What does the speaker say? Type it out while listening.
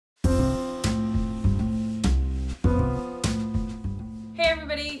Hey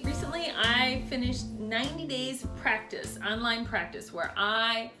everybody, recently I finished 90 days of practice, online practice, where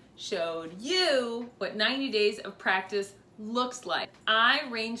I showed you what 90 days of practice looks like. I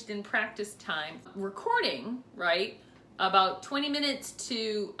ranged in practice time, recording, right, about 20 minutes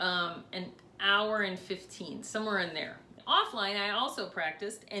to an hour and 15, somewhere in there. Offline, I also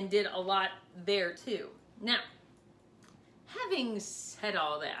practiced and did a lot there too. Now, having said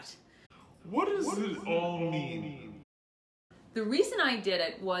all that, what does it all mean? the reason I did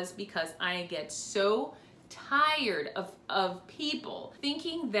it was because I get so tired of people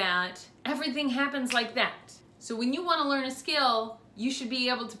thinking that everything happens like that. So when you want to learn a skill, you should be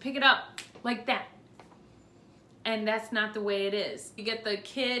able to pick it up like that. And that's not the way it is. You get the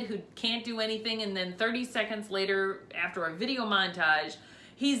kid who can't do anything, and then 30 seconds later, after a video montage,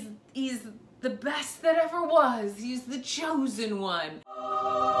 he's the best that ever was. He's the chosen one.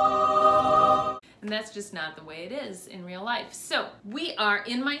 And that's just not the way it is in real life. So we are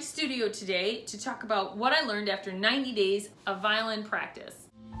in my studio today to talk about what I learned after 90 days of violin practice.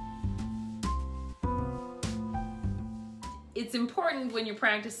 It's important when you're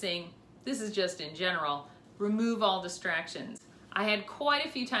practicing, this is just in general, remove all distractions. I had quite a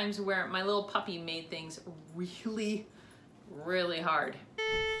few times where my little puppy made things really, really hard.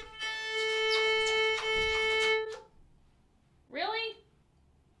 Really?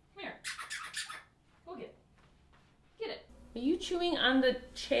 Come here. Go get it. Get it. Are you chewing on the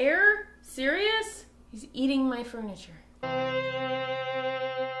chair? Serious? He's eating my furniture.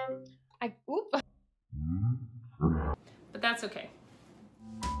 But that's okay.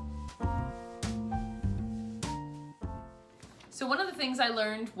 So one of the things I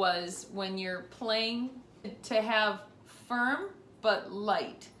learned was when you're playing to have firm but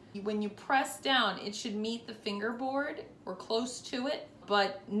light. When you press down, it should meet the fingerboard or close to it,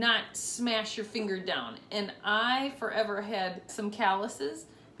 but not smash your finger down. And I forever had some calluses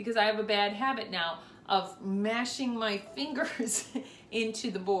because I have a bad habit now of mashing my fingers into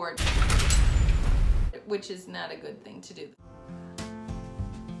the board, which is not a good thing to do.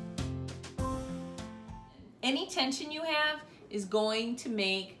 Any tension you have is going to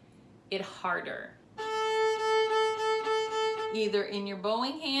make it harder. Either in your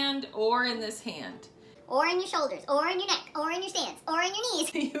bowing hand or in this hand. Or in your shoulders, or in your neck, or in your stance, or in your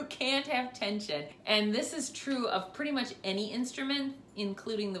knees. You can't have tension. And this is true of pretty much any instrument,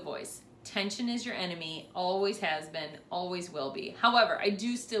 including the voice. Tension is your enemy, always has been, always will be. However, I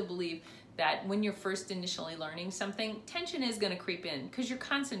do still believe that when you're first initially learning something, tension is gonna creep in because you're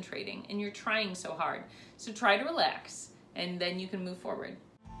concentrating and you're trying so hard. So try to relax and then you can move forward.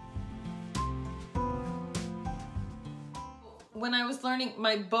 When I was learning,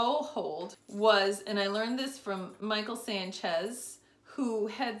 my bow hold was, and I learned this from Michael Sanchez, who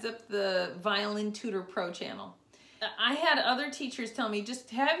heads up the Violin Tutor Pro channel. I had other teachers tell me, just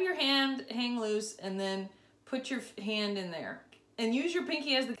have your hand hang loose and then put your hand in there. And use your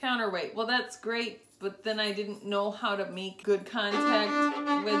pinky as the counterweight. Well, that's great, but then I didn't know how to make good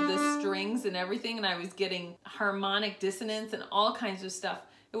contact with the strings and everything, and I was getting harmonic dissonance and all kinds of stuff.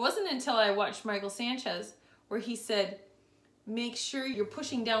 It wasn't until I watched Michael Sanchez where he said, make sure you're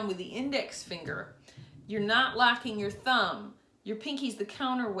pushing down with the index finger. You're not locking your thumb. Your pinky's the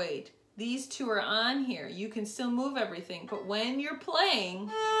counterweight. These two are on here. You can still move everything, but when you're playing,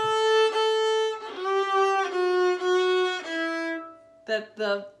 that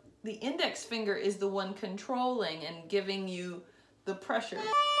the index finger is the one controlling and giving you the pressure.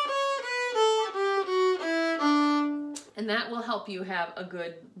 And that will help you have a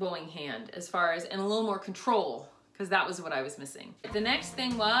good bowing hand as far as, and a little more control, because that was what I was missing. The next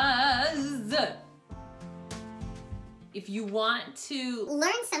thing was, if you want to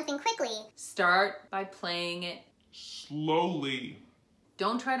Learn something quickly, start by playing it Slowly.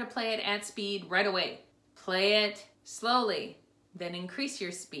 Don't try to play it at speed right away. Play it slowly, then increase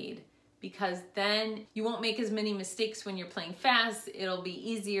your speed, because then you won't make as many mistakes when you're playing fast. It'll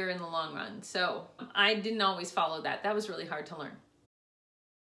be easier in the long run. So I didn't always follow that. That was really hard to learn.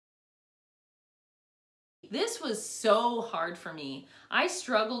 This was so hard for me. I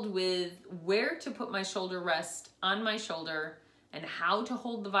struggled with where to put my shoulder rest on my shoulder and how to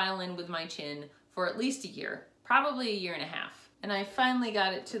hold the violin with my chin for at least a year, probably a year and a half. And I finally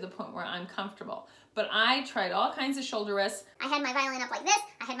got it to the point where I'm comfortable. But I tried all kinds of shoulder rests. I had my violin up like this,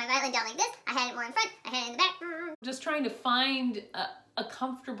 I had my violin down like this, I had it more in front, I had it in the back. Just trying to find a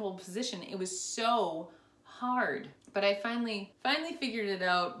comfortable position. It was so hard. But I finally figured it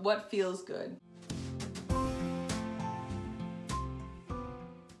out, what feels good.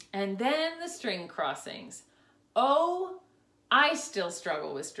 And then the string crossings. Oh I still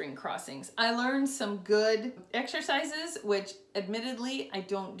struggle with string crossings. I learned some good exercises, which admittedly I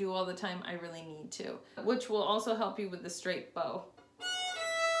don't do all the time. I really need to, which will also help you with the straight bow.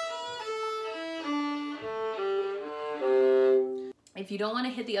 If you don't want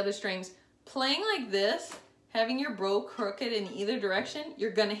to hit the other strings, playing like this, having your bow crooked in either direction,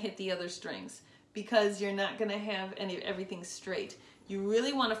 you're gonna hit the other strings because you're not gonna have everything straight. You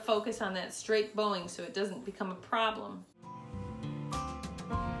really want to focus on that straight bowing so it doesn't become a problem.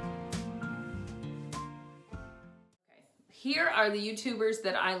 Here are the YouTubers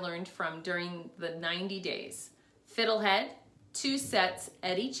that I learned from during the 90 days. Fiddlehead, 2 Sets,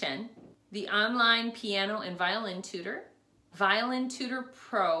 Eddie Chen, the online piano and violin tutor, Violin Tutor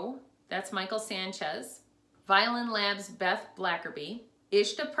Pro, that's Michael Sanchez, Violin Labs Beth Blackerby,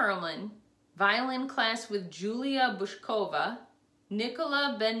 Ishta Perlman, Violin Class with Julia Bushkova,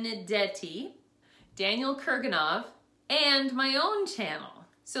 Nicola Benedetti, Daniel Kurganov, and my own channel.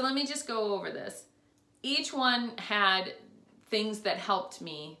 So let me just go over this. Each one had things that helped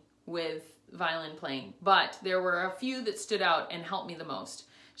me with violin playing, but there were a few that stood out and helped me the most.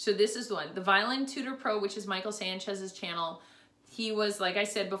 So this is the one, the Violin Tutor Pro, which is Michael Sanchez's channel. He was, like I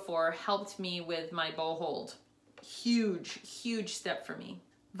said before, helped me with my bow hold. Huge, huge step for me.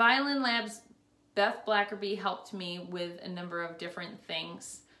 Violin Labs Beth Blackerby helped me with a number of different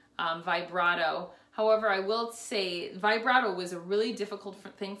things. Vibrato. However, I will say vibrato was a really difficult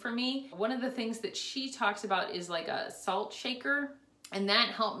thing for me. One of the things that she talks about is like a salt shaker, and that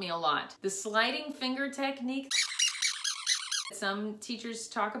helped me a lot. The sliding finger technique some teachers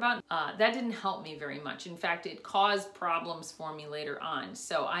talk about, that didn't help me very much. In fact, it caused problems for me later on.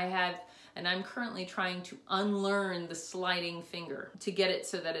 So I'm currently trying to unlearn the sliding finger to get it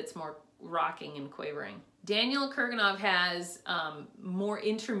so that it's more rocking and quavering. Daniel Kurganov has more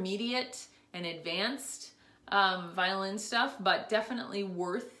intermediate and advanced violin stuff, but definitely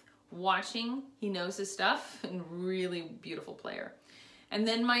worth watching. He knows his stuff and really beautiful player. And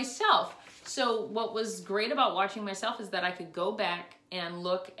then myself. So what was great about watching myself is that I could go back and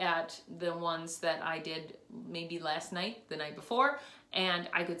look at the ones that I did maybe last night, the night before, and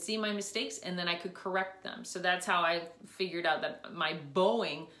I could see my mistakes and then I could correct them. So that's how I figured out that my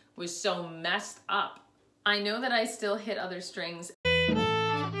bowing was so messed up. I know that I still hit other strings.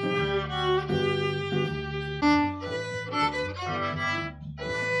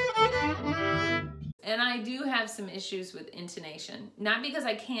 And I do have some issues with intonation. Not because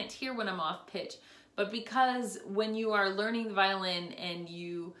I can't hear when I'm off pitch, but because when you are learning the violin and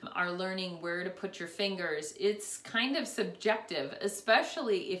you are learning where to put your fingers, it's kind of subjective,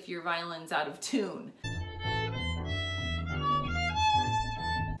 especially if your violin's out of tune.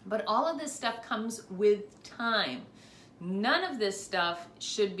 But all of this stuff comes with time. None of this stuff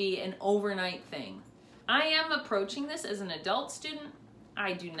should be an overnight thing. I am approaching this as an adult student.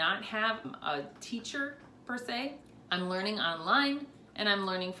 I do not have a teacher per se. I'm learning online and I'm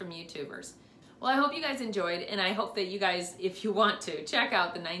learning from YouTubers. Well, I hope you guys enjoyed, and I hope that you guys, if you want to, check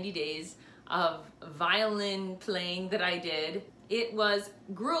out the 90 days of violin playing that I did. It was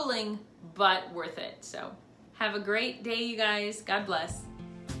grueling, but worth it. So have a great day, you guys. God bless.